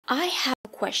I have a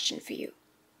question for you.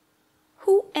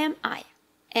 Who am I?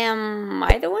 Am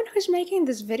I the one who's making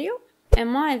this video?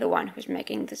 Am I the one who's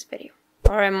making this video?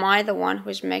 Or am I the one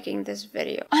who's making this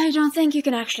video? I don't think you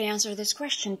can actually answer this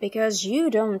question because you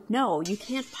don't know. You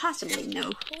can't possibly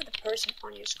know who the person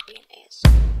on your screen is.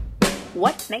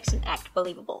 What makes an act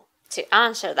believable? To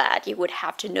answer that, you would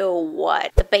have to know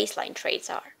what the baseline traits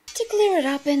are. To clear it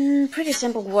up in pretty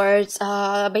simple words,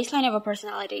 a baseline of a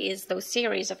personality is those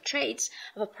series of traits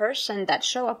of a person that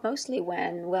show up mostly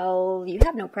when, well, you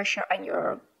have no pressure and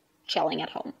you're chilling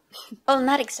at home. Well,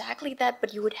 not exactly that,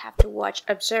 but you would have to watch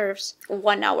Observe's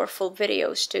 1 hour full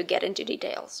videos to get into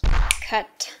details.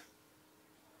 Cut.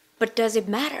 But does it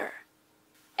matter?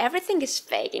 Everything is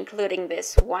fake, including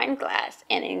this wine glass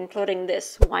and including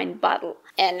this wine bottle.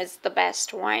 And it's the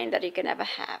best wine that you can ever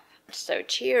have. So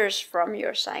cheers from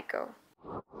your Saiko.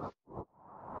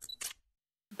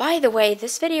 By the way,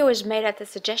 this video is made at the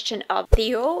suggestion of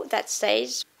Theo that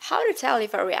says how to tell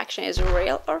if a reaction is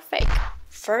real or fake.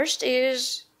 First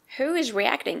is, who is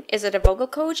reacting? Is it a vocal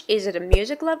coach? Is it a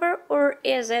music lover? Or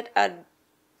is it a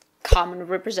common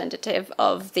representative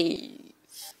of the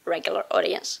regular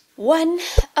audience? 1.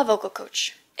 A vocal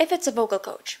coach. If it's a vocal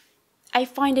coach, I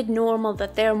find it normal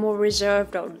that they're more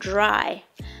reserved or dry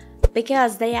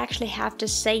because they actually have to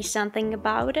say something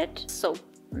about it. So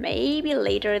maybe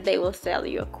later they will sell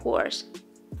you a course.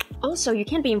 Also, you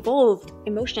can't be involved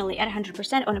emotionally at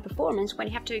 100% on a performance when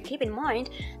you have to keep in mind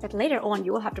that later on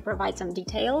you will have to provide some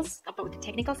details about the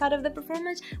technical side of the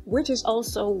performance, which is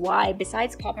also why,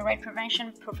 besides copyright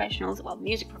prevention professionals, well,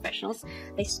 music professionals,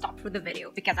 they stop with the video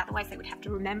because otherwise they would have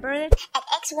to remember it. At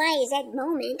XYZ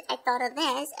moment, I thought of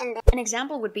this, and An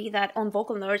example would be that on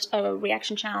Vocal Nerds, a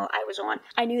reaction channel I was on,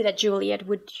 I knew that Juliet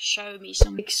would show me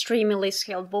some extremely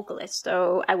skilled vocalists,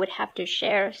 so I would have to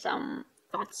share some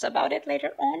thoughts about it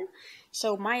later on.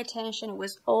 So my attention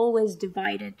was always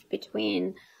divided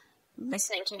between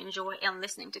listening to enjoy and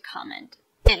listening to comment.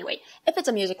 Anyway, if it's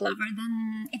a music lover,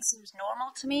 then it seems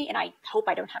normal to me, and I hope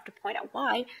I don't have to point out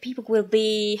why. People will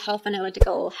be half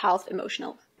analytical, half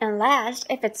emotional. And last,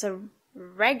 if it's a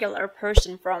regular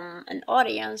person from an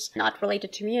audience not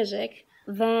related to music,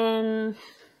 then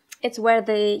it's where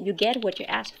the you get what you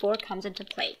ask for comes into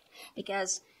play.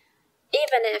 Because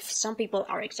even if some people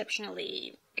are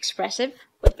exceptionally expressive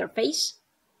with their face,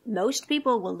 most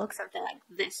people will look something like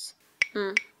this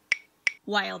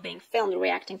while being filmed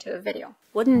reacting to a video.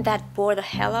 Wouldn't that bore the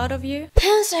hell out of you?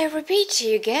 Hence, I repeat,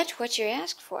 you get what you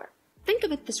ask for. Think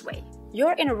of it this way.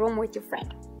 You're in a room with your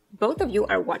friend. Both of you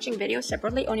are watching videos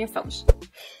separately on your phones.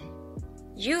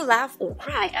 You laugh or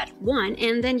cry at one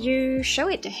and then you show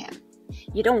it to him.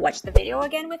 You don't watch the video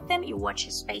again with him, you watch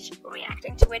his face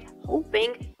reacting to it,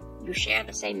 hoping you share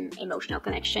the same emotional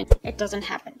connection. It doesn't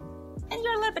happen. And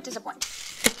you're a little bit disappointed.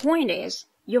 The point is,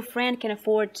 your friend can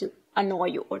afford to annoy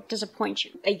you or disappoint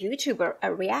you. A YouTuber,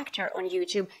 a reactor on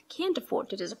YouTube can't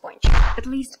afford to disappoint you. At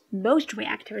least most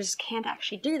reactors can't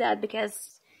actually do that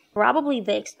because probably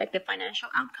they expect a financial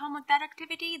outcome of that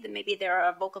activity. Then maybe they're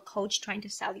a vocal coach trying to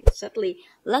sell you subtly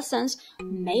lessons.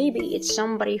 Maybe it's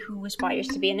somebody who aspires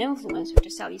to be an influencer to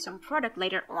sell you some product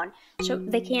later on. So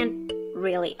they can't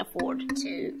really afford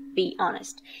to be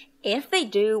honest. If they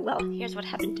do, well, here's what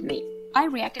happened to me. I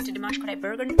reacted to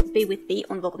Dimash Be With Me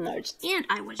on Vocal Nerds, and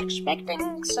I was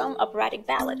expecting some operatic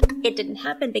ballad. It didn't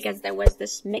happen because there was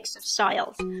this mix of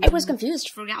styles. I was confused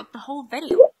throughout the whole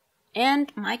video.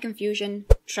 And my confusion,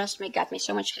 trust me, got me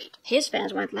so much hate. His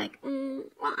fans went like, well,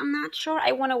 I'm not sure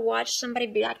I want to watch somebody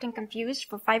be acting confused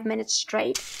for 5 minutes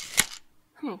straight.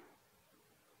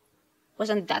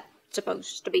 Wasn't that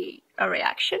supposed to be a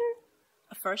reaction?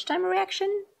 A first-time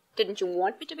reaction? Didn't you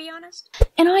want me to be honest?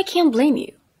 And I can't blame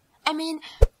you. I mean,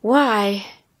 why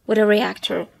would a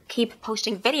reactor keep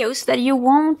posting videos that you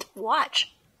won't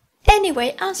watch?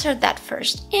 Anyway, answer that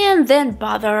first, and then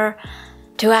bother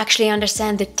to actually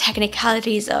understand the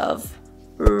technicalities of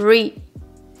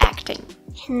reacting.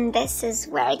 And this is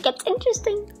where it gets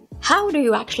interesting. How do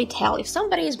you actually tell if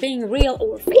somebody is being real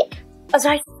or fake? As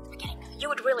I said at the beginning, you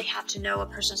would really have to know a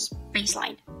person's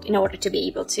baseline in order to be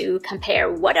able to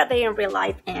compare what are they in real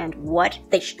life and what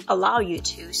they allow you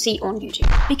to see on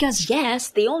YouTube. Because yes,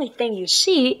 the only thing you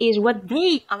see is what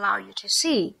they allow you to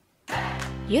see.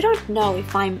 You don't know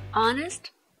if I'm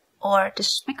honest or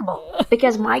despicable,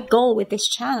 because my goal with this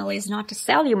channel is not to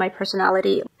sell you my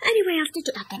personality. Anyway, after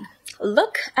to acting,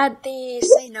 look at the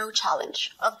say no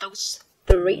challenge of those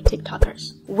 3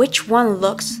 TikTokers. Which one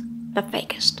looks the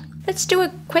fakest? Let's do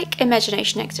a quick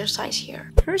imagination exercise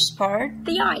here. First part,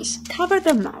 the eyes. Cover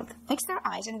their mouth, fix their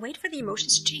eyes and wait for the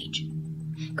emotions to change.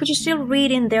 Could you still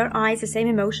read in their eyes the same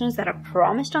emotions that are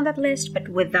promised on that list, but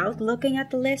without looking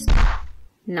at the list?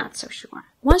 Not so sure.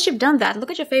 Once you've done that,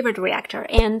 look at your favorite reactor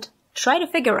and try to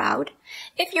figure out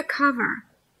if you cover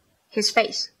his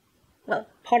face, well,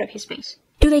 part of his face.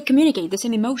 Do they communicate the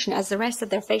same emotion as the rest of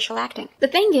their facial acting? The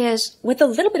thing is, with a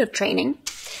little bit of training,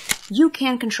 you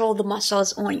can control the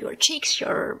muscles on your cheeks,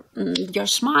 your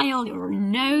smile, your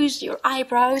nose, your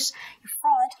eyebrows, your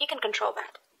front. You can control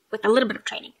that with a little bit of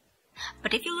training.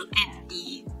 But if you look at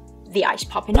the eyes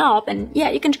popping up, and yeah,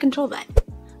 you can control that.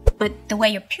 But the way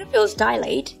your pupils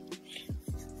dilate,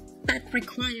 that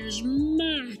requires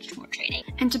much more training.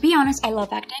 And to be honest, I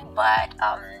love acting, but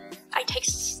it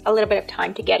takes a little bit of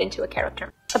time to get into a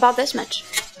character. About this much.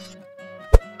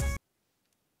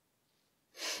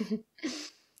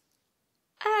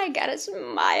 I gotta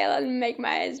smile and make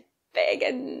my eyes big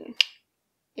and...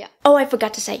 yeah. Oh, I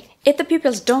forgot to say, if the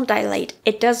pupils don't dilate,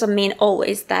 it doesn't mean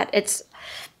always that it's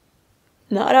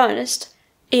not honest.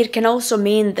 It can also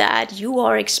mean that you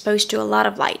are exposed to a lot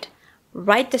of light.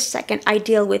 Right this second, I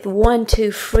deal with 1,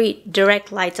 2, 3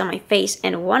 direct lights on my face,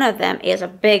 and one of them is a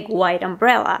big white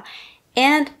umbrella,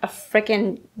 and a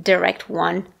freaking direct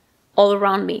one all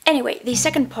around me. Anyway, the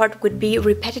second part would be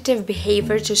repetitive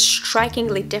behavior to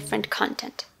strikingly different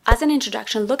content. As an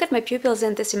introduction, look at my pupils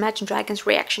in this Imagine Dragons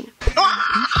reaction.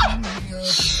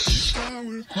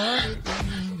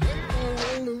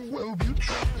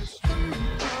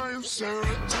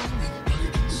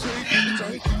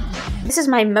 This is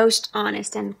my most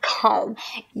honest and calm,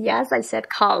 yes, I said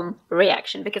calm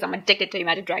reaction because I'm addicted to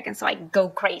Imagine Dragons, so I go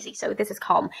crazy. So this is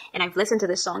calm, and I've listened to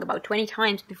this song about 20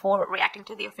 times before reacting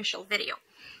to the official video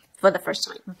for the first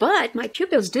time. But my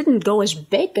pupils didn't go as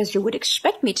big as you would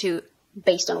expect me to,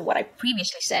 based on what I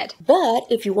previously said. But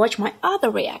if you watch my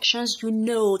other reactions, you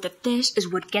know that this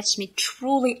is what gets me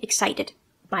truly excited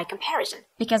by comparison.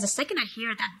 Because the second I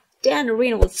hear that Dan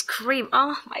Arena will scream,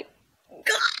 oh my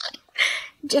god!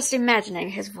 Just imagining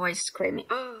his voice screaming,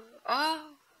 oh.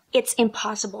 It's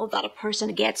impossible that a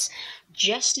person gets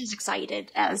just as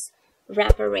excited as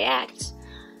rapper reacts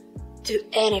to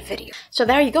any video. So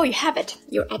there you go, you have it.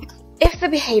 You're epic. If the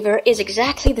behavior is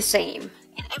exactly the same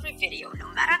in every video,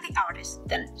 no matter the artist,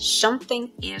 then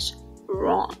something is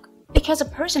wrong. Because a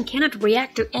person cannot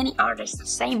react to any artist the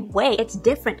same way. It's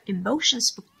different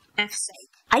emotions for F's sake.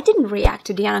 I didn't react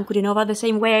to Diana Ankudinova the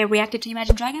same way I reacted to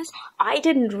Imagine Dragons. I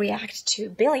didn't react to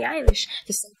Billie Eilish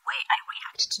the same way I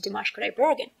reacted to Dimash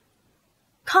Bergen.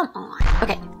 Come on.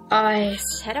 Okay, I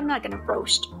said I'm not gonna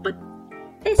roast, but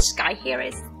this guy here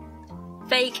is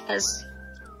fake as...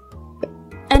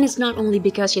 And it's not only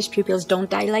because his pupils don't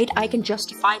dilate, I can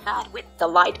justify that with the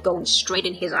light going straight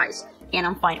in his eyes, and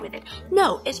I'm fine with it.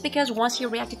 No, it's because once he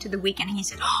reacted to The Weeknd, he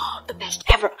said, oh, the best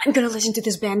ever, I'm gonna listen to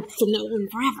this band from now on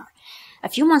forever. A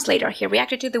few months later, he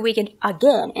reacted to The Weeknd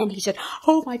again, and he said,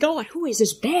 oh my god, who is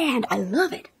this band? I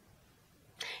love it.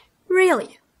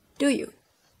 Really? Do you?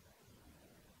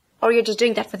 Or you're just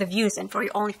doing that for the views and for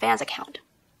your OnlyFans account?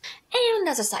 And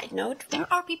as a side note,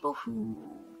 there are people who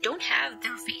don't have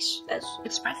their face as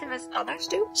expressive as others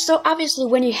do. So obviously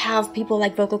when you have people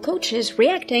like vocal coaches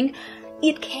reacting,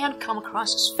 it can come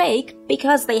across as fake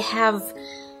because they have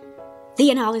the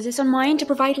analysis on mind to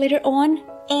provide later on,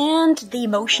 and the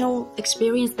emotional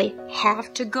experience they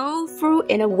have to go through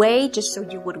in a way just so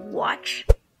you would watch.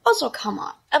 Also, come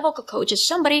on, a vocal coach is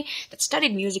somebody that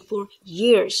studied music for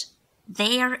years.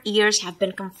 Their ears have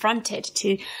been confronted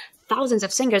to thousands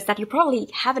of singers that you probably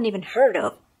haven't even heard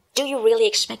of. Do you really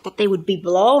expect that they would be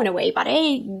blown away by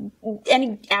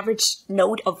any average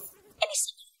note of any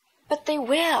singer? But they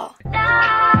will.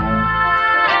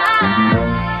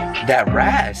 That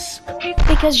rasp.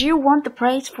 Because you want the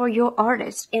praise for your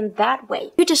artist in that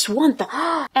way. You just want the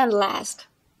And last,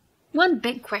 one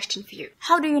big question for you.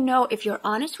 How do you know if you're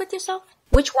honest with yourself?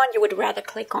 Which one you would rather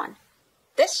click on?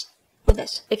 This or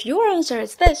this? If your answer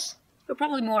is this, you're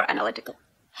probably more analytical.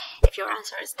 If your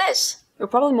answer is this, you're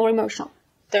probably more emotional.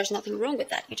 There's nothing wrong with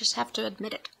that. You just have to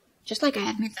admit it. Just like I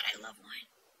admit that I love wine.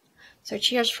 So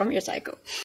cheers from your psycho.